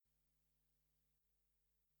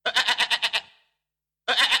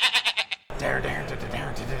There's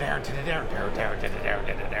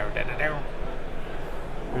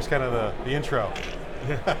kind of the intro.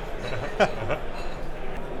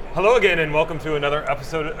 Hello again, and welcome to another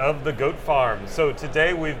episode of The Goat Farm. So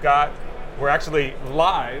today we're actually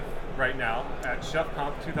live right now at Chef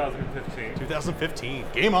Comp 2015. 2015,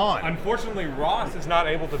 game on. Unfortunately, Ross is not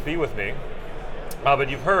able to be with me, but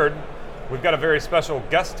you've heard we've got a very special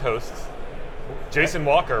guest host, Jason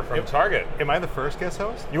Walker from Target. Am I the first guest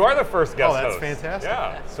host? You are the first guest host. Oh, that's fantastic.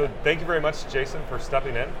 Yeah, so thank you very much, Jason, for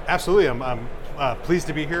stepping in. Absolutely, I'm pleased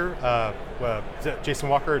to be here. Jason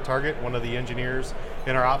Walker at Target, one of the engineers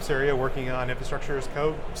in our ops area working on infrastructure as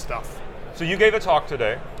code stuff. So you gave a talk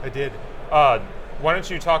today. I did. Why don't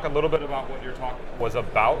you talk a little bit about what your talk was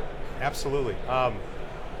about? Absolutely.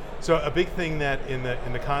 So a big thing that in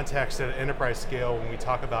the context at enterprise scale, when we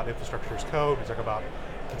talk about infrastructure as code, we talk about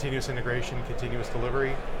continuous integration, continuous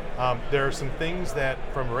delivery. There are some things that,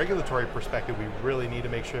 from a regulatory perspective, we really need to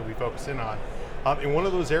make sure we focus in on. And one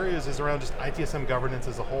of those areas is around just ITSM governance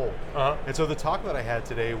as a whole. And so the talk that I had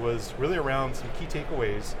today was really around some key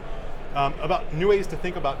takeaways about new ways to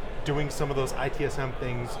think about doing some of those ITSM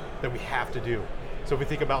things that we have to do. So if we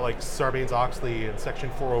think about like Sarbanes-Oxley and Section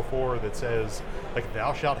 404 that says, like,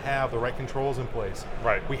 thou shalt have the right controls in place.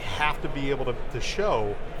 Right. We have to be able to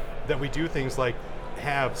show that we do things like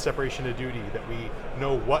have separation of duty, that we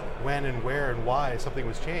know what, when, and where, and why something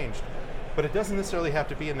was changed. But it doesn't necessarily have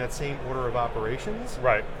to be in that same order of operations.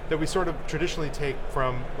 Right. That we sort of traditionally take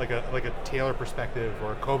from like a Taylor perspective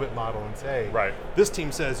or a COVID model and say, right, this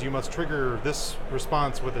team says you must trigger this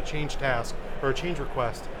response with a change task or a change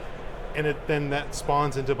request, and then that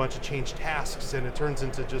spawns into a bunch of change tasks, and it turns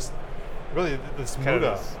into just really this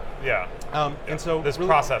muda. Yeah. And so this really,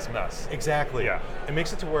 process mess. Exactly. Yeah. It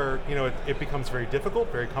makes it to where it becomes very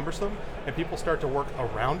difficult, very cumbersome, and people start to work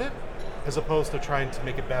around it as opposed to trying to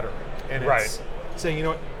make it better. And it's saying,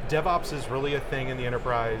 DevOps is really a thing in the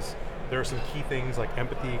enterprise. There are some key things like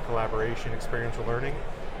empathy, collaboration, experiential learning.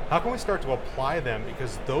 How can we start to apply them?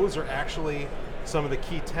 Because those are actually some of the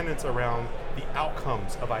key tenets around the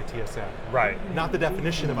outcomes of ITSM. Right. Not the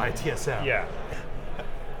definition of ITSM. Yeah.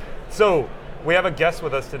 So we have a guest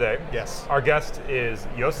with us today. Yes. Our guest is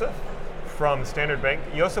Joseph from Standard Bank.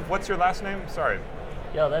 Joseph, what's your last name? Sorry.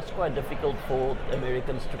 Yeah, that's quite difficult for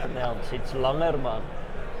Americans to pronounce. It's Langerman.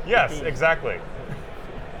 Yes, exactly.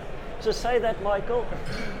 So say that, Michael.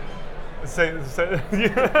 Say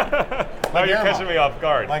now you're catching me off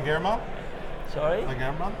guard. Langerman? Sorry?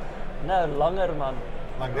 Langerman? No, Langerman.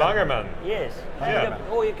 Langerman. Yes. Yeah.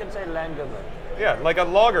 Or you can say Langerman. Yeah, like a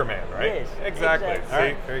logger man, right? Yes, exactly. exactly. All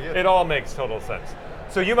right, very good. It all makes total sense.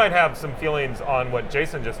 So you might have some feelings on what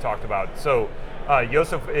Jason just talked about. So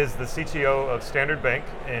Joseph is the CTO of Standard Bank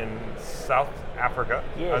in South Africa.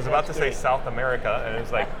 Yes, I was about to say great. South America, and it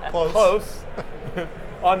was like, Close.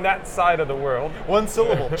 on that side of the world. One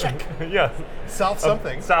syllable, check. Yes. South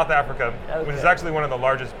something. South Africa, Okay. which is actually one of the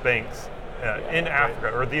largest banks in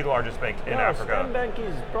Africa, or the largest bank in Africa. Standard Bank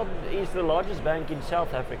is the largest bank in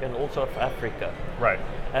South Africa and also of Africa. Right.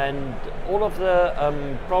 And all of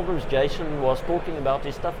the problems Jason was talking about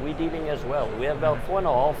is stuff we're dealing as well. We have about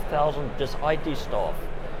 4,500 just IT staff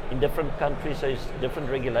in different countries. So it's different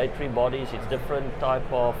regulatory bodies. It's different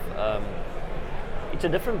type of. It's a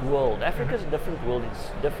different world. Africa's a different world. It's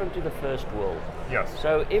different to the first world. Yes.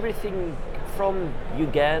 So everything from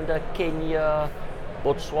Uganda, Kenya,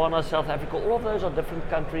 Botswana, South Africa, all of those are different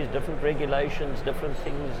countries, different regulations, different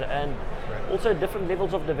things, and also different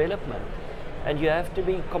levels of development. And you have to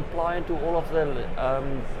be compliant to all of the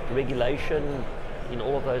regulation in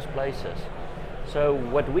all of those places. So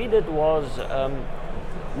what we did was,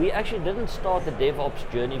 we actually didn't start the DevOps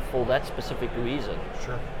journey for that specific reason.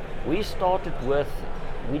 Sure. We started with,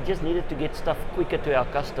 we just needed to get stuff quicker to our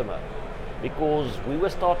customer because we were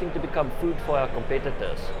starting to become food for our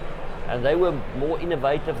competitors. And they were more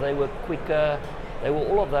innovative, they were quicker, they were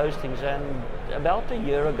all of those things. And about a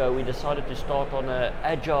year ago, we decided to start on an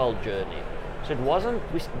agile journey. So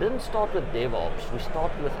we didn't start with DevOps, we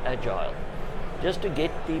started with agile, just to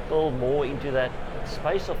get people more into that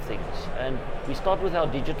space of things. And we start with our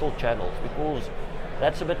digital channels because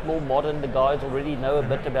that's a bit more modern, the guys already know a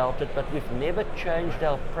bit about it, but we've never changed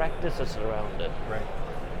our practices around it. Right.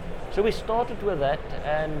 So we started with that,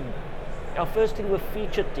 and our first thing were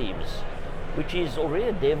feature teams, which is already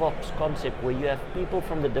a DevOps concept where you have people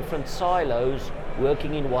from the different silos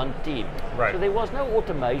working in one team. Right. So there was no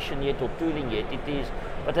automation yet or tooling yet. It is,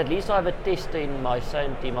 but at least I have a tester in my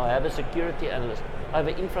same team. I have a security analyst. I have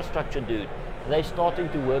an infrastructure dude. They're starting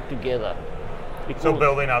to work together. So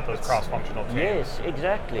building out those cross-functional teams. Yes,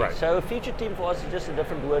 exactly. Right. So a feature team for us is just a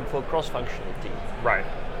different word for a cross-functional team. Right.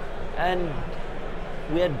 And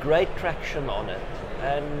we had great traction on it.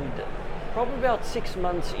 And probably about 6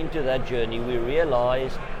 months into that journey, we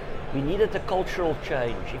realized we needed a cultural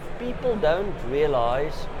change. If people don't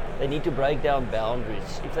realize they need to break down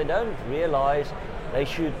boundaries, if they don't realize they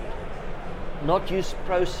should not use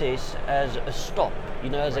process as a stop,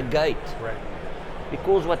 as a gate. Right.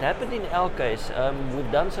 Because what happened in our case,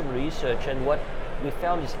 we've done some research, and what we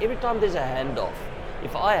found is every time there's a handoff,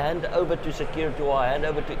 if I hand over to security or I hand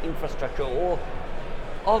over to infrastructure or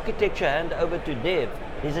architecture hand over to dev,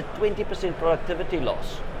 there's a 20% productivity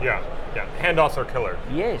loss. Yeah. Handoffs are killer.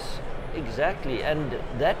 Yes, exactly. And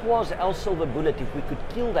that was our silver bullet. If we could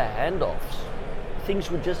kill the handoffs, things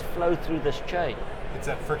would just flow through this chain. It's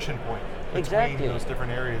that friction point between Exactly. those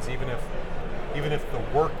different areas, even if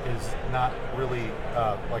the work is not really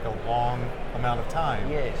like a long amount of time.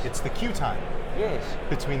 Yes. It's the queue time Yes.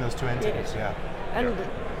 between those two entities. Yes. Yeah. And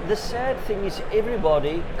the sad thing is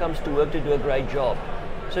everybody comes to work to do a great job.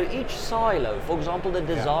 So each silo, for example, the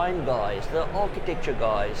design guys, the architecture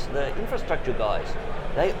guys, the infrastructure guys,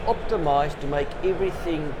 they optimize to make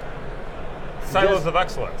everything Silos of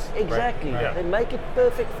excellence. exactly. Right. They make it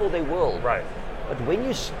perfect for their world. Right. But when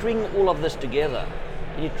you string all of this together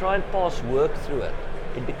and you try and pass work through it,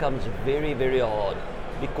 it becomes very, very hard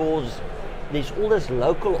because there's all this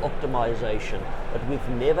local optimization, but we've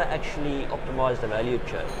never actually optimized the value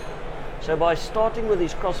chain. So by starting with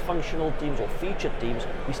these cross-functional teams or feature teams,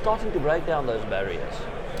 we're starting to break down those barriers.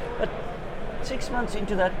 But 6 months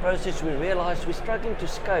into that process, we realized we're struggling to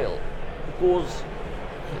scale because,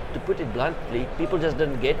 to put it bluntly, people just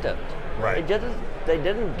didn't get it. Right. They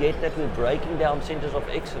didn't get that we're breaking down centers of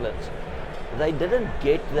excellence. They didn't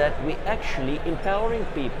get that we're actually empowering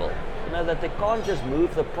people. That they can't just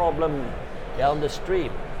move the problem down the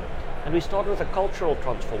stream. And we started with a cultural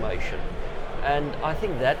transformation. And I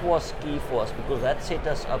think that was key for us because that set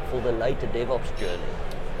us up for the later DevOps journey.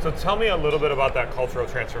 So tell me a little bit about that cultural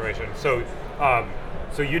transformation. So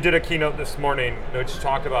you did a keynote this morning which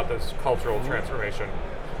talked about this cultural transformation.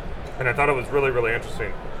 And I thought it was really, really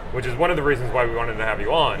interesting, which is one of the reasons why we wanted to have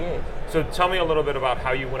you on. Yes. So tell me a little bit about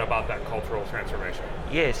how you went about that cultural transformation.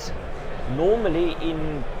 Yes. Normally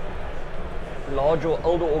in larger,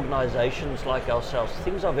 older organizations like ourselves,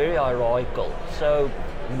 things are very hierarchical. So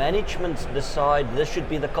management decide this should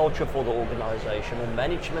be the culture for the organization, or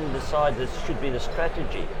management decide this should be the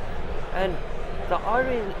strategy. And the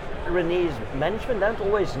irony is management don't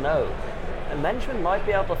always know. And management might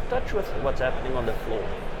be out of touch with what's happening on the floor.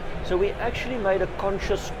 So we actually made a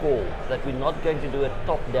conscious call that we're not going to do a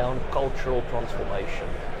top-down cultural transformation.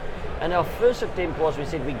 And our first attempt was, we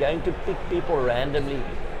said we're going to pick people randomly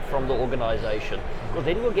from the organization, because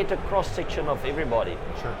then we'll get a cross-section of everybody.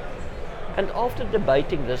 Sure. And after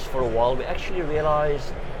debating this for a while, we actually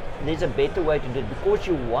realized there's a better way to do it, because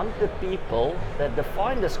you want the people that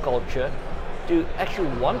define this culture to actually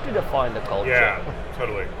want to define the culture. Yeah,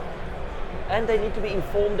 totally. And they need to be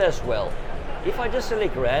informed as well. If I just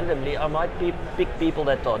select randomly, I might pick people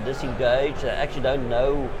that are disengaged, that actually don't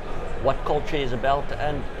know what culture is about,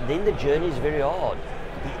 and then the journey is very hard.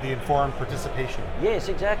 The informed participation. Yes,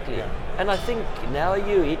 exactly. Yeah. And I think now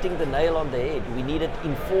you're hitting the nail on the head. We needed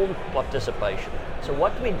informed participation. So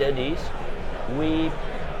what we did is we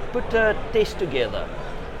put a test together,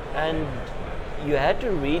 and you had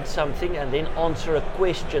to read something and then answer a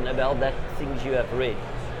question about that things you have read.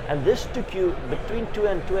 And this took you between 2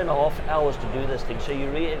 and 2.5 hours to do this thing. So you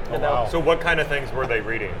read about... wow. So what kind of things were they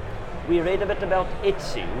reading? We read a bit about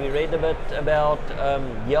Etsy, we read a bit about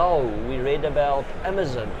Yahoo, we read about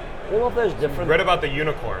Amazon, all of those different... Read about the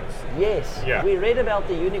unicorns. Yes, Yeah. we read about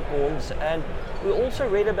the unicorns, and we also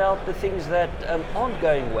read about the things that aren't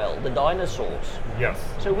going well, the dinosaurs. Yes.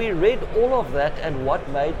 So we read all of that and what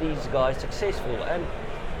made these guys successful. And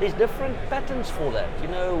there's different patterns for that.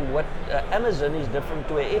 What Amazon is different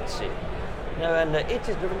to a Etsy. And Etsy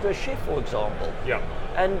is different to a chef, for example. Yeah.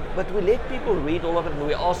 But we let people read all of it, and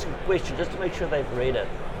we ask them questions just to make sure they've read it.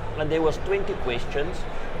 And there was 20 questions,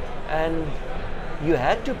 and you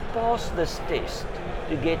had to pass this test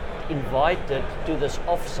to get invited to this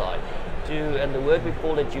offsite. And the word we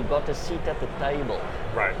call it, you got a seat at the table.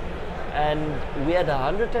 Right. And we had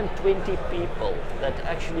 120 people that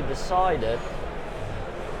actually decided.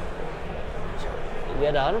 We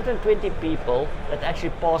had 120 people that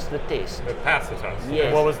actually passed the test. They passed the test. Yes.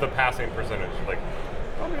 And what was the passing percentage? Like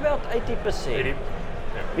Probably about 80%. 80? Yeah.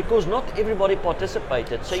 Because not everybody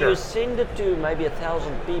participated. So Sure. you send it to maybe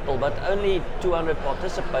 1,000 people, but only 200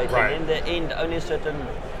 participated. Right. And in the end, only a certain...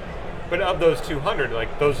 But of those 200,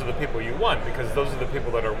 like those are the people you want, because those are the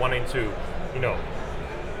people that are wanting to,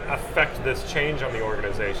 affect this change on the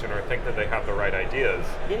organization or think that they have the right ideas.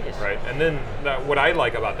 Yes. Right. And then what I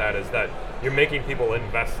like about that is that you're making people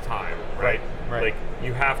invest time, right? Right. Like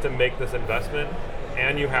you have to make this investment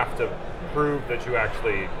and you have to prove that you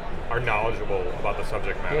actually are knowledgeable about the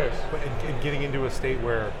subject matter. Yes. And getting into a state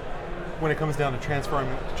where, when it comes down to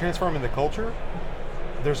transforming the culture,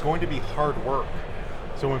 there's going to be hard work.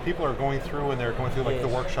 So when people are going through and they're going through like the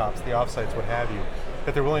workshops, the offsites, what have you,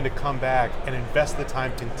 that they're willing to come back and invest the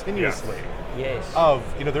time continuously. Yes.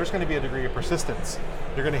 There's going to be a degree of persistence.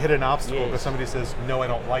 You're going to hit an obstacle because somebody says, no, I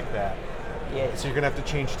don't like that. Yes. So you're going to have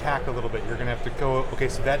to change tack a little bit. You're going to have to go, okay,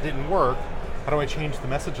 so that didn't work. How do I change the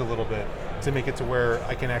message a little bit to make it to where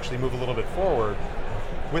I can actually move a little bit forward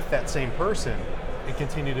with that same person and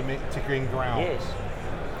continue to gain ground?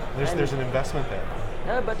 Yes. There's an investment there.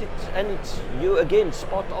 No, but it's you again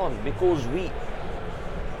spot on, because we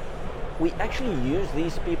actually use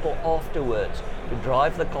these people afterwards to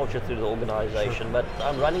drive the culture through the organization. Sure. But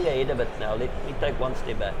I'm running ahead a bit now. Let me take one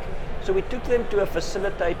step back. So we took them to a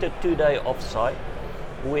facilitated 2-day offsite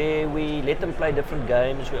where we let them play different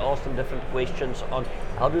games. We asked them different questions on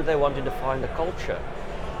how do they want to define the culture.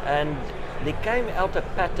 And there came out a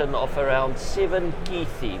pattern of around 7 key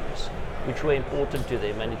themes which were important to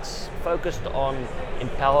them, and it's focused on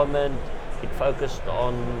empowerment, it focused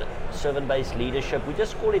on servant-based leadership. We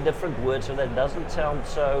just call it different words so that it doesn't sound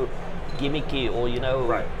so gimmicky or,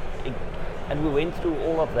 Right. And we went through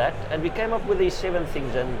all of that and we came up with these 7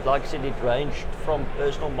 things, and like I said, it ranged from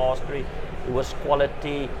personal mastery, it was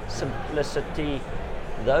quality, simplicity,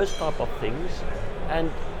 those type of things.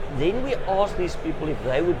 And then we asked these people if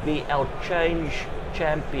they would be our change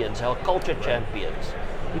champions, our culture champions,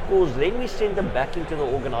 because then we send them back into the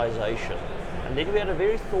organization. And then we had a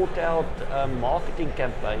very thought out marketing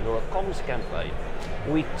campaign or a comms campaign.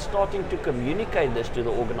 We're starting to communicate this to the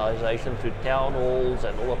organization through town halls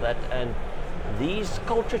and all of that. And these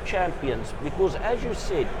culture champions, because as you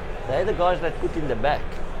said, they're the guys that put in the back.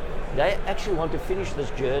 They actually want to finish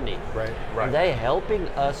this journey. Right. And they're helping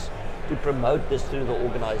us to promote this through the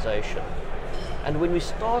organization. And when we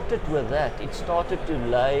started with that, it started to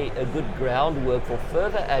lay a good groundwork for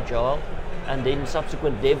further agile and then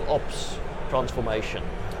subsequent DevOps transformation.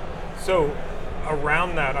 So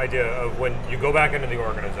around that idea of when you go back into the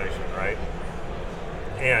organization, right?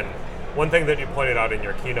 And one thing that you pointed out in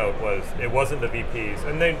your keynote was it wasn't the VPs,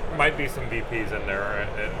 and there might be some VPs in there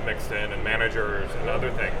and mixed in, and managers and other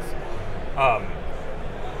things.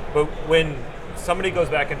 But when somebody goes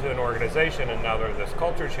back into an organization and now they're this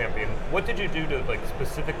culture champion, what did you do to like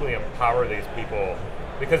specifically empower these people?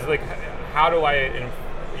 Because like, how do I,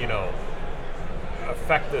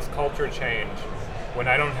 affect this culture change when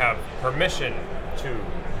I don't have permission to,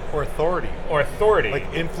 or authority,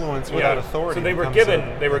 like influence without authority? So they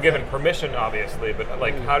were given permission, obviously, but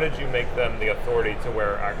like, how did you make them the authority to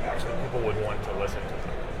where actually people would want to listen to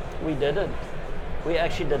them? We didn't. We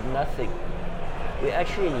actually did nothing. We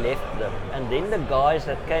actually left them. And then the guys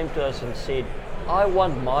that came to us and said, I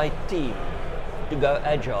want my team to go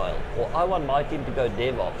agile, or I want my team to go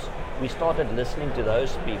DevOps, we started listening to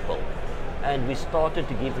those people and we started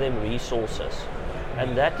to give them resources.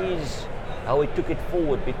 And that is how we took it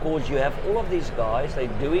forward, because you have all of these guys, they're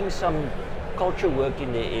doing some culture work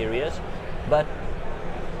in their areas, but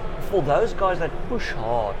for those guys that push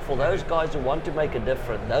hard, for those guys who want to make a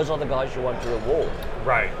difference, those are the guys you want to reward.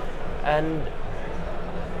 Right. And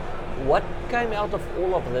what came out of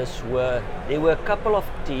all of this there were a couple of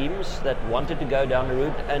teams that wanted to go down the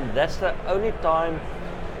route, and that's the only time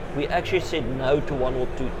we actually said no to 1 or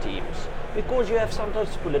 2 teams. Because you have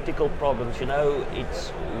sometimes political problems,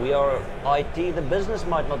 we are IT, the business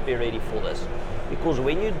might not be ready for this. Because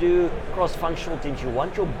when you do cross-functional teams, you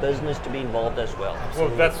want your business to be involved as well. Well,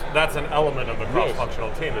 that's an element of the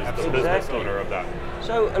cross-functional team, is the business owner of that.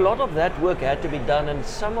 So a lot of that work had to be done, and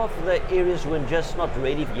some of the areas were just not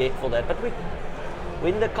ready yet for that. But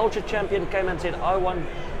when the culture champion came and said, I want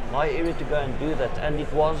my area to go and do that, and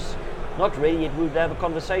it was not ready yet, we would have a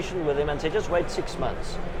conversation with them and say, just wait 6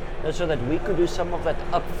 months, so that we could do some of that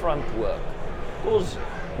upfront work. Because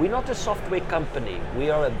we're not a software company,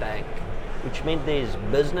 we are a bank, which meant there's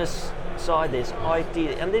business side, there's IT,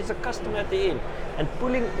 and there's a customer at the end. And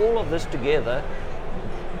pulling all of this together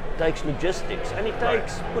takes logistics, and it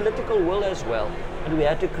takes political will as well. And we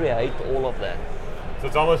had to create all of that. So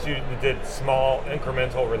it's almost you did small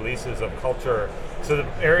incremental releases of culture, so the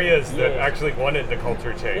areas that actually wanted the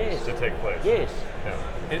culture change to take place. Yes.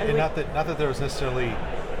 Yeah. And not that there was necessarily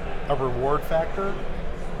a reward factor,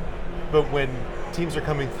 but when teams are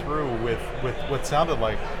coming through with what sounded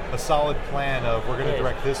like a solid plan of we're going to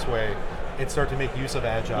direct this way, and start to make use of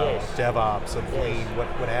Agile, Yes. DevOps, and Yes. Lean,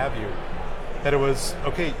 what have you. That it was,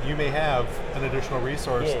 okay, you may have an additional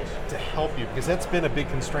resource Yes. to help you, because that's been a big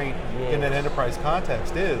constraint in that Yes. enterprise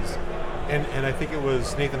context is, and I think it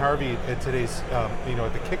was Nathan Harvey at today's, at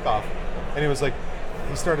the kickoff, and he was like,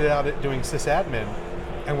 he started out at doing sysadmin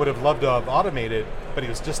and would have loved to have automated, but he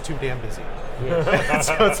was just too damn busy. Yes. And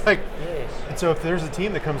so it's like, Yes. and so if there's a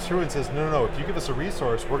team that comes through and says, no, if you give us a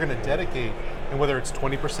resource, we're going to dedicate, and whether it's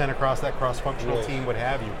 20% across that cross-functional Yes. team, what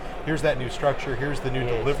have you, here's that new structure, here's the new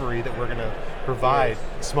Yes. delivery that we're going to provide,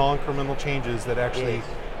 Yes. small incremental changes that actually Yes.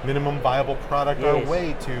 minimum viable product our Yes.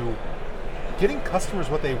 way to getting customers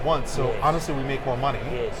what they want, so Yes. honestly we make more money.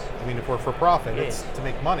 Yes. I mean, if we're for profit, Yes. it's to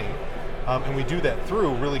make money, and we do that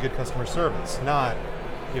through really good customer service, not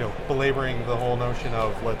belaboring the whole notion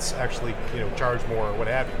of let's actually charge more or what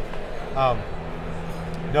have you.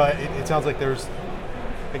 No, it sounds like there's,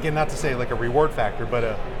 again, not to say like a reward factor, but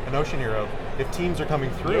a notion here of if teams are coming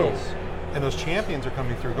through Yes. and those champions are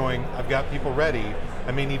coming through going, I've got people ready,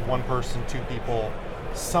 I may need one person, two people,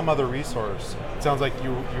 some other resource. It sounds like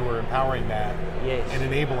you were empowering that Yes. and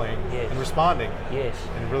enabling Yes. and responding Yes.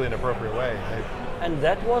 in really an appropriate way. And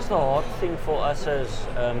that was the hard thing for us as,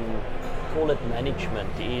 call it management,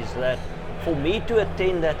 is that for me to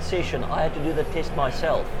attend that session, I had to do the test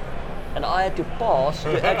myself. And I had to pass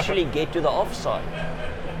to actually get to the offsite.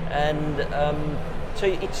 And so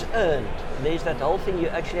it's earned. There's that whole thing, you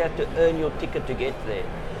actually have to earn your ticket to get there.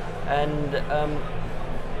 And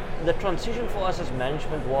the transition for us as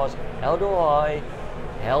management was, how do I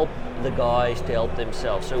help the guys to help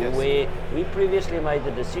themselves? So Yes. where we previously made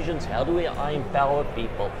the decisions, how do I empower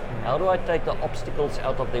people? How do I take the obstacles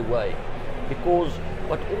out of their way? Because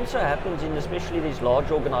what also happens in especially these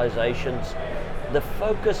large organizations, the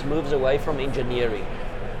focus moves away from engineering.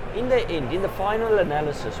 In the end, in the final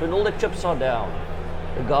analysis, when all the chips are down,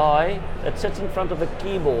 the guy that sits in front of a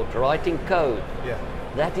keyboard writing code, Yeah.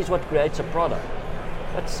 that is what creates a product.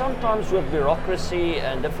 But sometimes with bureaucracy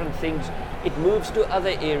and different things, it moves to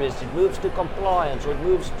other areas, it moves to compliance, or it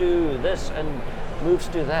moves to this and moves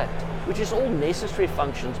to that, which is all necessary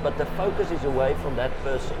functions, but the focus is away from that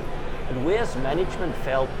person. And we as management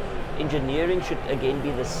felt engineering should again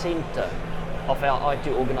be the center of our IT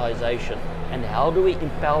organization. And how do we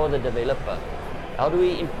empower the developer? How do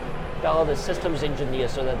we empower the systems engineer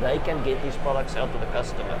so that they can get these products out to the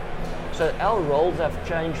customer? So our roles have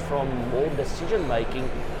changed from more decision making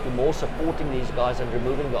to more supporting these guys and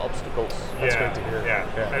removing the obstacles. That's great to hear. Yeah.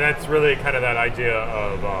 Yeah. And that's really kind of that idea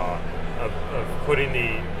of putting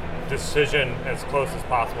the decision as close as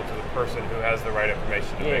possible to the person who has the right information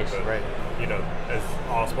to make Yes. the, Right. as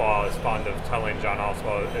Oswald is fond of telling, John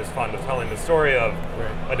Oswald is fond of telling the story of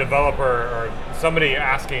Right. a developer or somebody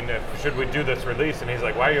asking if should we do this release, and he's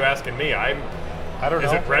like, why are you asking me? I don't know.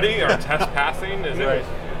 Is it ready? Are tests passing? Is Right. it?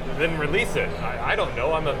 Then release it. I don't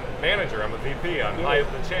know. I'm a manager. I'm a VP. I'm high up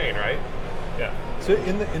the chain, right? Yeah. So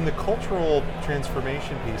in the cultural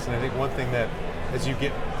transformation piece, and I think one thing that as you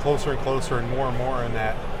get closer and closer and more in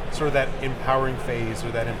that sort of that empowering phase, or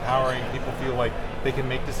that empowering people feel like they can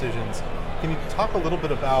make decisions, can you talk a little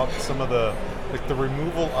bit about some of the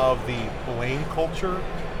removal of the blame culture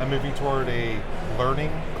and moving toward a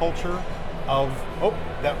learning culture of, oh,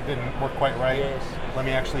 that didn't work quite right. Yes. Let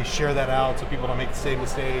me actually share that out so people don't make the same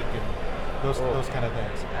mistake, and those kind of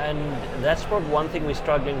things. And that's probably one thing we're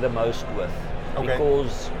struggling the most with. Okay.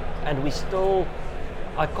 Because, and we still,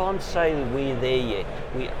 I can't say we're there yet.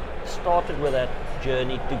 We started with that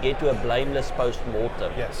journey to get to a blameless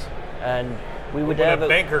post-mortem. Yes. And we would When have a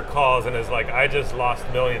banker calls and is like, I just lost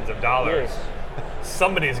millions of dollars, Yes.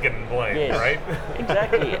 somebody's getting blamed, Yes, right?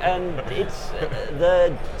 exactly. And it's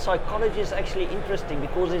the psychology is actually interesting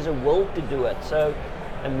because there's a will to do it. So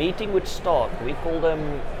a meeting would start. We call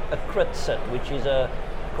them a crit sit, which is a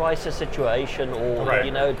crisis situation, or Right.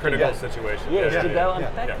 to Critical go- situation. Yes, Yeah, to yeah, go yeah,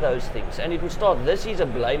 unpack yeah. those things. And it would start. This is a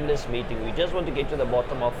blameless meeting. We just want to get to the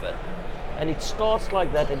bottom of it. And it starts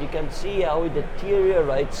like that, and you can see how it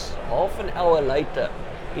deteriorates half an hour later.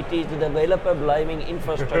 It is the developer blaming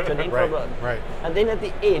infrastructure and Right. And then at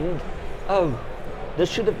the end, oh, this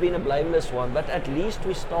should have been a blameless one, but at least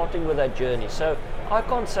we're starting with that journey. So I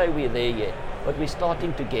can't say we're there yet, but we're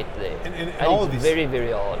starting to get there. And all it's of these- very,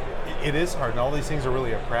 very hard. It is hard, and all these things are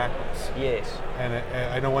really a practice. Yes. And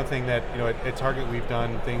I know one thing that at Target we've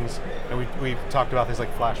done things, and we've talked about things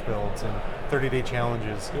like flash builds and 30-day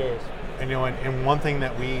challenges. Yes. And and one thing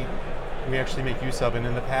that we actually make use of, and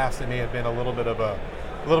in the past it may have been a little bit of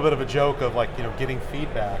a joke of getting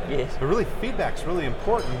feedback. Yes. But really, feedback's really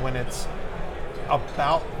important when it's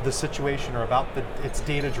about the situation or about it's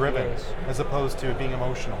data driven, Yes. as opposed to it being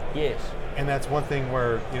emotional. Yes. And that's one thing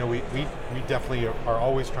where we definitely are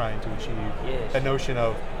always trying to achieve that notion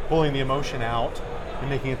of pulling the emotion out and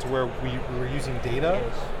making it to where we're using data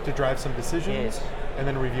to drive some decisions and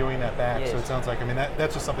then reviewing that back. So it sounds like,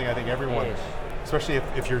 that's just something I think everyone, especially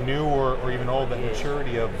if you're new or even old, that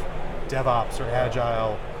maturity of DevOps or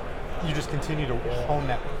Agile, you just continue to hone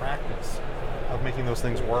that practice of making those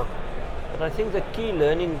things work. But I think the key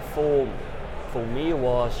learning for me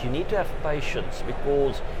was you need to have patience,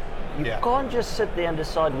 because you can't just sit there and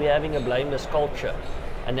decide we're having a blameless culture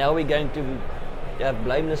and now we're going to have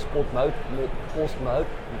blameless postmortems.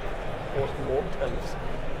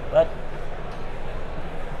 But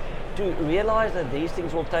to realize that these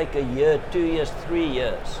things will take a year, 2 years, 3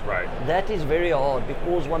 years, that is very hard,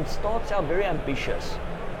 because one starts out very ambitious,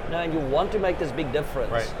 and you want to make this big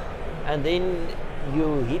difference, and then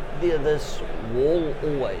you hit this wall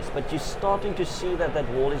always, but you're starting to see that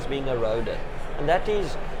wall is being eroded, and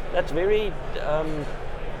that's very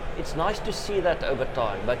it's nice to see that over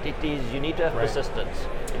time, but you need to have persistence.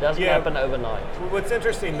 It doesn't happen overnight. What's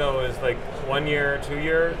interesting though is 1 year, 2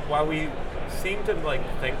 years, while we seem to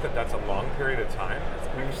think that that's a long period of time, it's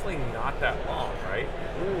actually not that long, right?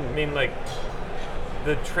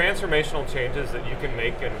 The transformational changes that you can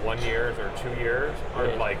make in 1 year or 2 years are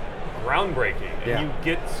groundbreaking, and you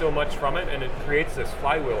get so much from it, and it creates this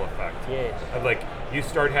flywheel effect of you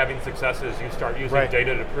start having successes, you start using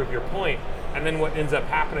data to prove your point, and then what ends up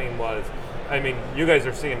happening was, you guys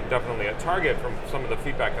are seeing definitely a target from some of the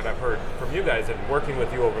feedback that I've heard from you guys and working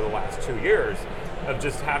with you over the last 2 years of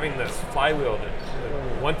just having this flywheel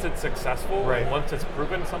that once it's successful and once it's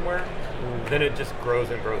proven somewhere, then it just grows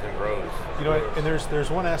and grows and grows. And there's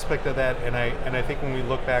one aspect of that, and I think when we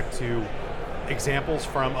look back to examples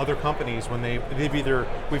from other companies when they've either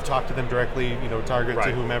we've talked to them directly, Target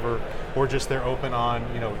to whomever, or just they're open on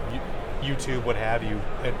YouTube, what have you,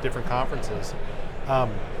 at different conferences,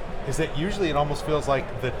 is that usually it almost feels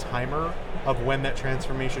like the timer of when that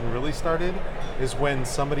transformation really started is when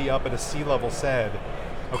somebody up at a C-level said,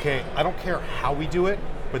 okay, I don't care how we do it,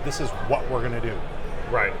 but this is what we're going to do.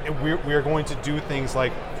 Right. And we are going to do things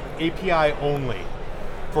like API only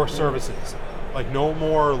for services, no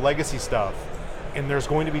more legacy stuff. And there's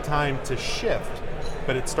going to be time to shift,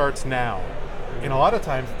 but it starts now. And a lot of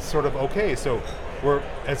times it's sort of, okay, so we're,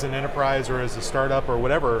 as an enterprise or as a startup or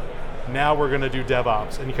whatever, now we're going to do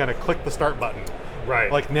DevOps, and you kind of click the start button.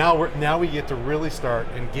 Right. Now we get to really start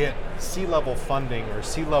and get C-level funding or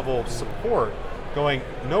C-level support going,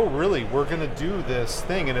 no, really, we're going to do this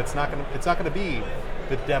thing, and it's not going to be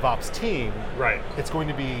the DevOps team. Right. It's going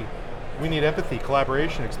to be, we need empathy,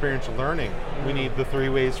 collaboration, experiential learning. We need the 3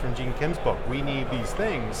 ways from Gene Kim's book. We need these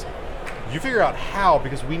things. You figure out how,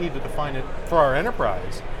 because we need to define it for our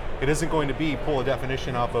enterprise. It isn't going to be pull a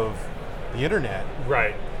definition off of the internet.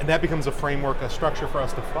 Right. And that becomes a framework, a structure for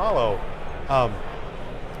us to follow.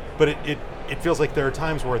 But it feels like there are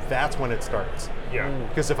times where that's when it starts. Yeah.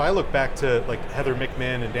 Because if I look back to Heather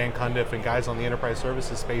McMinn and Dan Cundiff and guys on the enterprise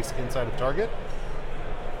services space inside of Target,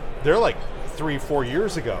 they're 3-4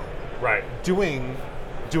 years ago. Right. Doing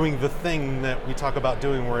the thing that we talk about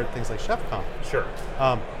doing, where things like ChefCon. Sure.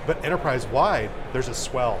 But enterprise-wide, there's a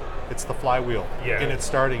swell. It's the flywheel. Yeah. And it's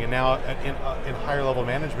starting. And now in higher level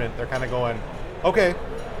management, they're kind of going, okay,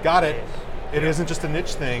 got it. It isn't just a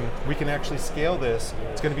niche thing. We can actually scale this.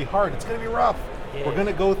 It's going to be hard. It's going to be rough. We're going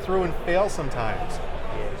to go through and fail sometimes.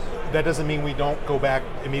 That doesn't mean we don't go back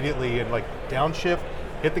immediately and downshift,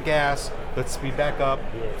 hit the gas, let's speed back up,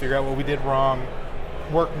 figure out what we did wrong,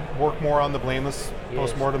 work more on the blameless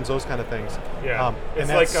postmortems, those kind of things. Yeah, it's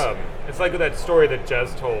like that story that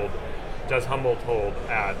Jez Humble told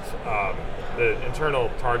at the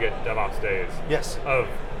internal Target DevOps days. Yes. Of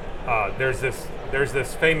there's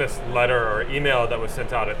this famous letter or email that was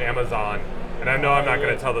sent out at Amazon, and I know I'm not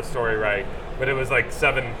going to tell the story right, but it was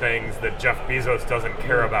 7 things that Jeff Bezos doesn't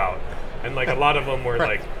care about, and a lot of them were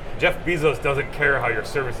Jeff Bezos doesn't care how your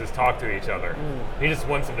services talk to each other. He just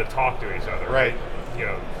wants them to talk to each other. Right.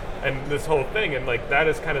 And this whole thing, and that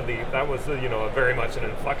is kind of that was a very much an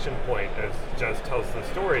inflection point as Jez tells the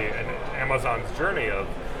story and Amazon's journey of,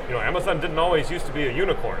 Amazon didn't always used to be a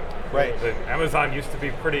unicorn. Right. Amazon used to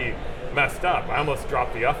be pretty messed up. I almost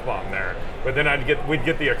dropped the F-bomb there, but then we'd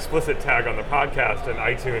get the explicit tag on the podcast and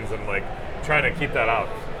iTunes and trying to keep that out.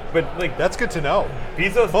 But that's good to know.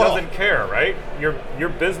 Bezos doesn't care, right? Your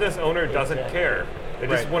business owner doesn't care. They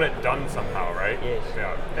just want it done somehow, right? Yes.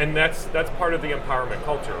 Yeah. And that's part of the empowerment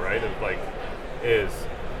culture, right? Is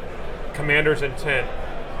commander's intent.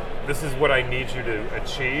 This is what I need you to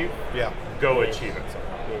achieve. Yeah. Go achieve it somehow.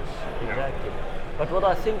 Yes, exactly. But what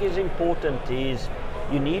I think is important is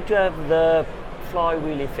you need to have the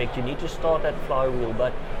flywheel effect. You need to start that flywheel,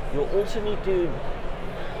 but you also need to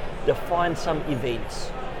define some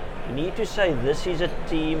events. You need to say, this is a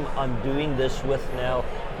team I'm doing this with now.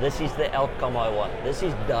 This is the outcome I want. This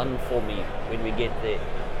is done for me when we get there.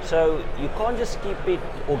 So you can't just keep it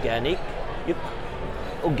organic.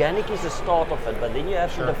 Organic is the start of it, but then you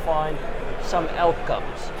have to define some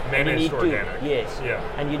outcomes. Managed organic. Yes. Yeah.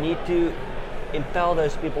 And you need to empower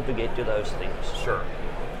those people to get to those things. Sure.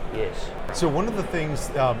 Yes. So one of the things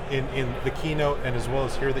in the keynote and as well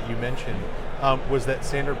as here that you mentioned was that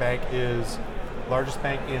Standard Bank is largest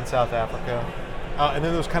bank in South Africa, and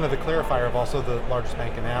then there was kind of the clarifier of also the largest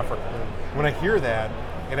bank in Africa. When I hear that,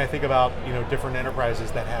 and I think about different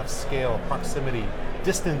enterprises that have scale, proximity,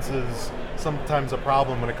 distance is sometimes a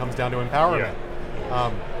problem when it comes down to empowerment.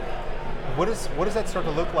 Yeah. What does that start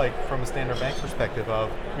to look like from a Standard Bank perspective?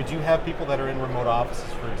 Do you have people that are in remote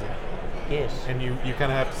offices, for example? Yes. And you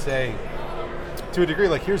kind of have to say, to a degree,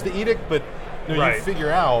 like, here's the edict, but you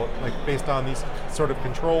figure out, like, based on these sort of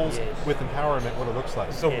controls with empowerment, what it looks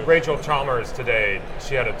like. So Rachel Chalmers today,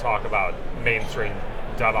 she had a talk about mainstream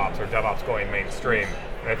DevOps, or DevOps going mainstream.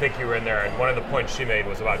 And I think you were in there, and one of the points she made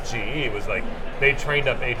was about GE, was like, they trained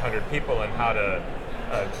up 800 people in how to,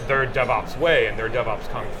 their DevOps way and their DevOps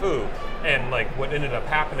Kung Fu. And like what ended up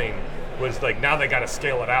happening was like, now they got to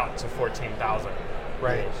scale it out to 14,000.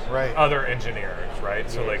 Right, right. Other engineers, right?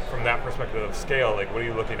 So like from that perspective of scale, like what are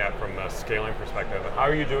you looking at from a scaling perspective? How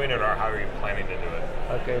are you doing it, or how are you planning to do it?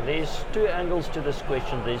 Okay, there's two angles to this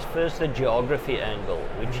question. There's first the geography angle,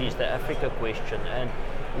 which is the Africa question. And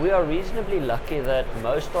we are reasonably lucky that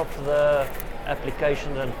most of the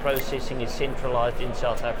applications and processing is centralized in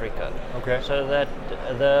South Africa. Okay. So that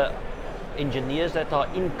the engineers that are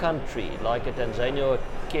in country, like at Tanzania or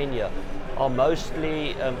Kenya, are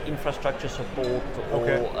mostly infrastructure support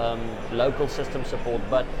or local system support.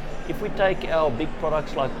 But if we take our big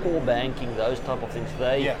products like core banking, those type of things,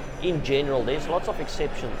 they, in general, there's lots of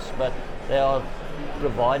exceptions, but they are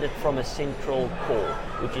provided from a central core,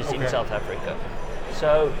 which is in South Africa.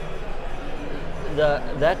 So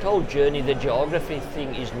that whole journey, the geography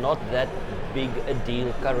thing, is not that big a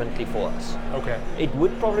deal currently for us. Okay. It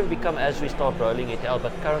would probably become as we start rolling it out,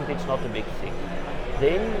 but currently it's not a big thing.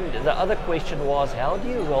 Then the other question was, how do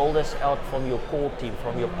you roll this out from your core team,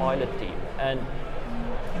 from your pilot team? And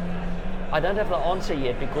I don't have the answer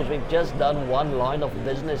yet, because we've just done one line of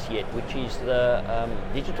business yet, which is the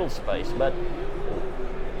digital space. But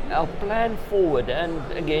our plan forward, and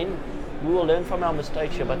again, we will learn from our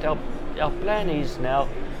mistakes here, but our plan is now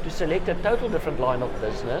to select a total different line of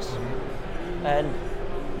business and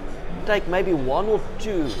take maybe one or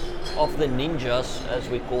two of the ninjas, as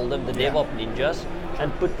we call them, the DevOps ninjas,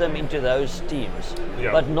 and put them into those teams.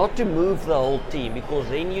 But not to move the whole team, because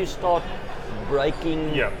then you start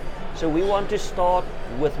breaking. So we want to start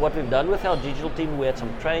with what we've done with our digital team. We had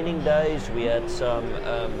some training days, we had some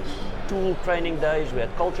tool training days, we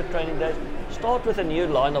had culture training days. Start with a new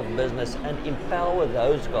line of business and empower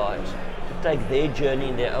those guys to take their journey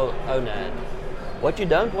in their own hand. What you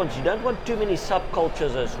don't want too many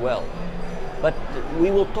subcultures as well. But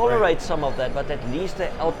we will tolerate some of that, but at least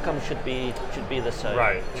the outcome should be the same.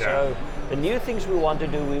 Right. Yeah. So the new things we want to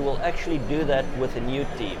do, we will actually do that with a new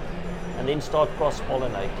team, and then start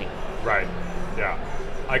cross-pollinating. Right. Yeah.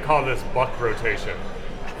 I call this buck rotation,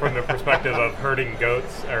 from the perspective of herding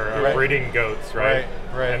goats or breeding goats, right?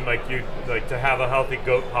 Right. And like to have a healthy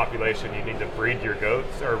goat population, you need to breed your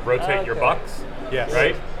goats or rotate your bucks. Yes.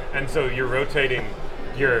 Right. And so you're rotating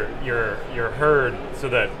your herd so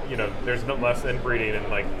that there's no less inbreeding, and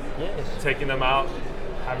like taking them out,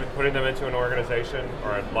 putting them into an organization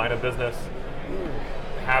or a line of business,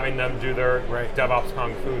 having them do their DevOps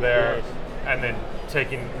Kung Fu there, and then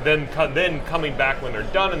then coming back when they're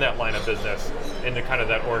done in that line of business into kind of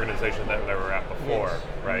that organization that they were at before,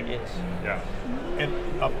 right? Yes. Yeah. And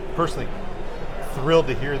personally, thrilled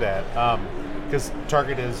to hear that, because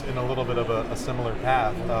Target is in a little bit of a similar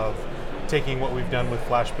path of taking what we've done with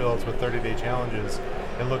flash builds, with 30-day challenges,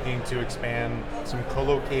 and looking to expand some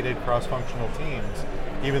co-located cross-functional teams,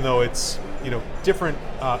 even though it's different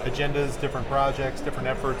agendas, different projects, different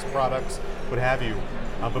efforts, products, what have you,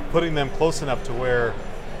 but putting them close enough to where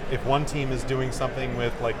if one team is doing something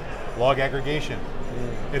with like log aggregation,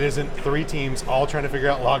 it isn't three teams all trying to figure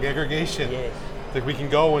out log aggregation. Like we can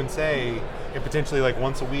go and say, and potentially like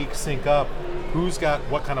once a week sync up who's got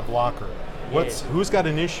what kind of blocker, who's got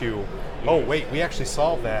an issue. Oh wait, we actually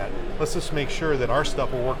solved that. Let's just make sure that our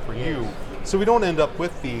stuff will work for you, so we don't end up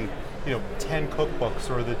with the 10 cookbooks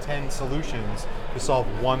or the 10 solutions to solve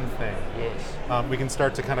one thing. We can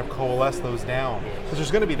start to kind of coalesce those down, because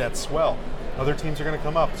there's going to be that swell. other teams are going to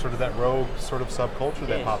come up, sort of that rogue sort of subculture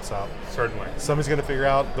that Yes. pops up. Certainly. Somebody's going to figure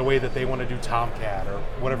out the way that they want to do Tomcat or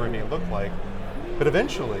whatever it may look like. But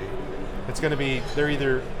eventually, it's going to be, they're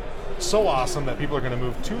either so awesome that people are going to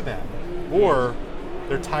move to them, or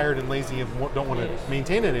they're tired and lazy and don't want Yes. to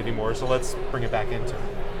maintain it anymore, so let's bring it back into it.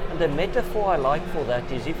 And the metaphor I like for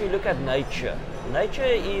that is if you look at nature, nature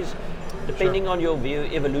is, depending on your view,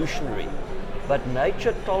 evolutionary. But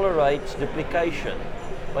nature tolerates duplication.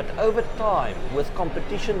 But over time, with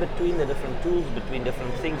competition between the different tools, between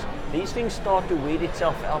different things, these things start to weed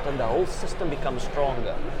itself out and the whole system becomes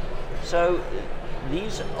stronger. So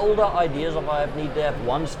these older ideas of I need to have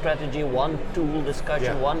one strategy, one tool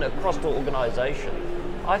discussion, Yeah. one across the organization,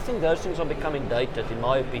 I think those things are becoming dated, in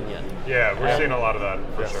my opinion. Yeah, we're And- seeing a lot of that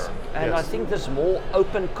for Yes. sure. And I Yes. think this more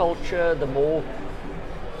open culture, the more,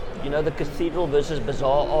 the cathedral versus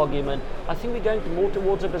bazaar argument, I think we're going more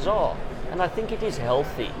towards a bazaar. And I think it is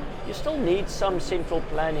healthy. You still need some central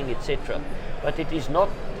planning, etc. But it is not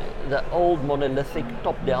the old monolithic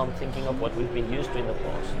top-down thinking of what we've been used to in the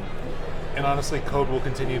past. And honestly, code will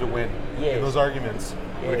continue to win Yes. in those arguments.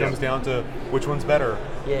 When it Yes. comes down to which one's better,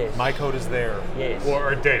 Yes. my code is there. Yes.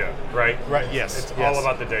 Or data, right? Right, yes. It's yes. all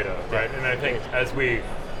about the data, right? And I think as we,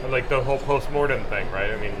 like the whole post-mortem thing, right?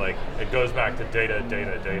 I mean, like it goes back to data.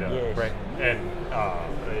 Yes. Right. And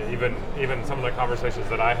even some of the conversations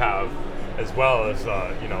that I have, as well as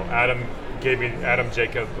Adam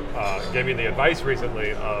Jacob gave me the advice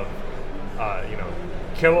recently of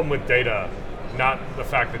kill them with data, not the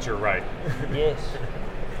fact that you're right, Yes.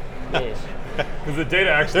 Yes. because the data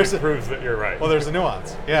actually There's a- proves that you're right. Well, there's a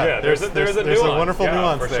nuance. Yeah, Yeah, there's a there's nuance. a wonderful Yeah,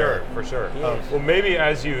 nuance for there. sure, for sure. Yes. Well, maybe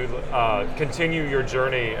as you continue your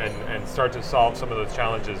journey and start to solve some of those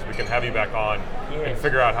challenges, we can have you back on and Yes.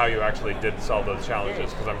 figure out how you actually did solve those challenges,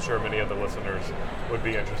 Yes. because I'm sure many of the listeners would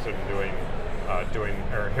be interested in doing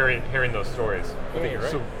or hearing those stories. I think you're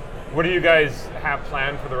right. So, what do you guys have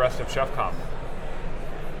planned for the rest of ChefConf?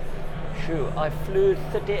 Sure, I flew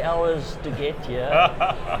 30 hours to get here.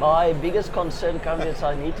 My biggest concern comes is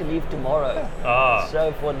I need to leave tomorrow.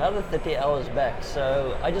 So for another 30 hours back.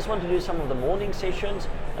 So I just want to do some of the morning sessions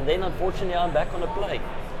and then unfortunately I'm back on a plane.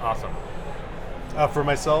 Awesome. For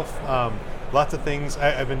myself, lots of things.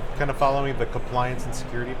 I've been kind of following the compliance and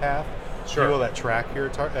security path. Sure. People that track here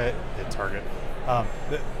at Target.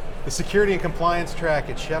 The security and compliance track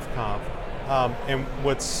at ChefConf.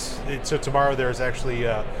 So tomorrow there's actually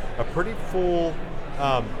a pretty full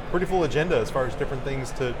agenda as far as different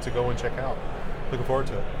things to go and check out. Looking forward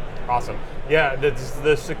to it. Awesome. Yeah,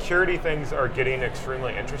 the security things are getting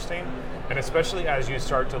extremely interesting, and especially as you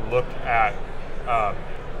start to look at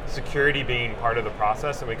security being part of the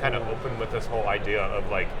process, and we kind of open with this whole idea of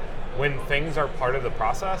like when things are part of the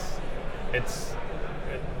process,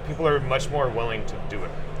 people are much more willing to do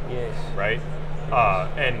it, Yes. right?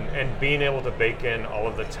 And being able to bake in all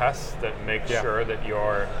of the tests that make sure that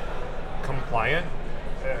you're compliant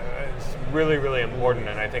is really, really important,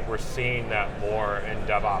 and I think we're seeing that more in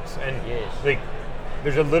DevOps. And Yes. like,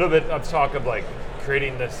 there's a little bit of talk of like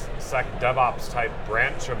creating this DevOps type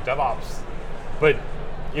branch of DevOps, but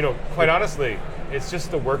quite honestly, it's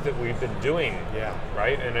just the work that we've been doing, Yeah.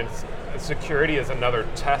 right? And security is another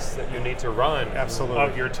test that you need to run Absolutely.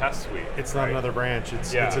 of your test suite. It's not right? another branch.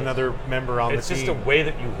 It's Yeah. another member on It's the just team. a way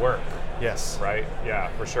that you work, Yes. right? Yeah,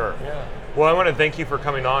 for sure. Yeah. Well, I want to thank you for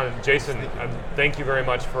coming on, Jason. Thank you very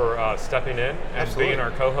much for stepping in and Absolutely. being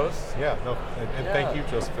our co-host. Yeah. No. And thank Yeah. you,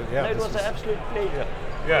 Joseph. Yeah. No, it this was an absolute pleasure.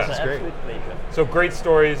 Yeah, It was it's an great. absolute pleasure. So great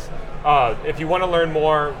stories. If you want to learn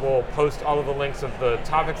more, we'll post all of the links of the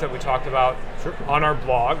topics that we talked about on our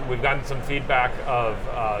blog. We've gotten some feedback of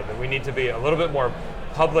that we need to be a little bit more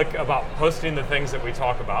public about posting the things that we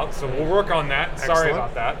talk about. So we'll work on that. Sorry Excellent.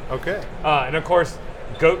 about that. Okay. And of course,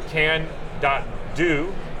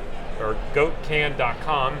 goatcan.do or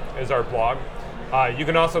goatcan.com is our blog. You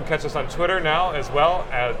can also catch us on Twitter now as well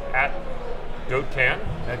at goatcan,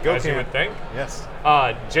 At as you GoCan. would think. Yes.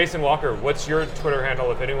 Jason Walker, what's your Twitter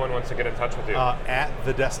handle if anyone wants to get in touch with you? At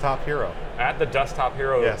the Desktop Hero. At the Desktop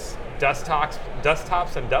Hero. Yes. Desktops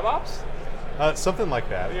and DevOps? Something like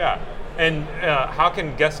that. Yeah. And how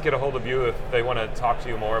can guests get a hold of you if they want to talk to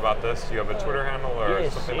you more about this? Do you have a Twitter handle or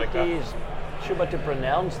Yes, something like it that? is. Sure, but to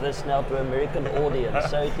pronounce this now to American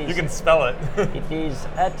audience, so it is. You can spell it. It is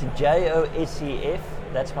at JOSEF.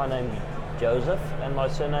 That's my name, Joseph, and my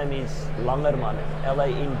surname is Langerman,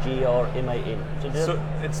 Langrman. So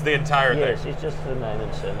it's the entire yes, thing. it's just the name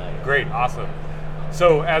and surname. Great, awesome.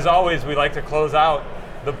 So as always, we like to close out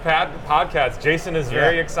the podcast. Jason is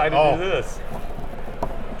very Yeah. excited Oh. to do this.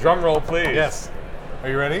 Drum roll, please. Yes. Are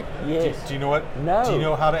you ready? Yes. Do you know what? No. Do you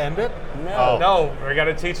know how to end it? No. Oh. No, we got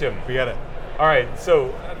to teach him. We got it. All right,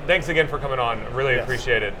 so thanks again for coming on. I really Yes.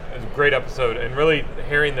 appreciate it. It was a great episode, and really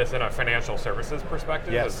hearing this in a financial services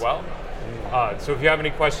perspective Yes. as well. So if you have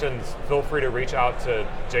any questions, feel free to reach out to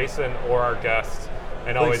Jason or our guest,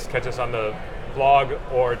 and always catch us on the blog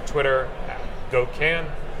or Twitter at GoatCan.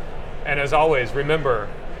 And as always, remember,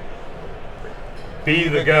 be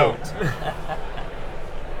the goat.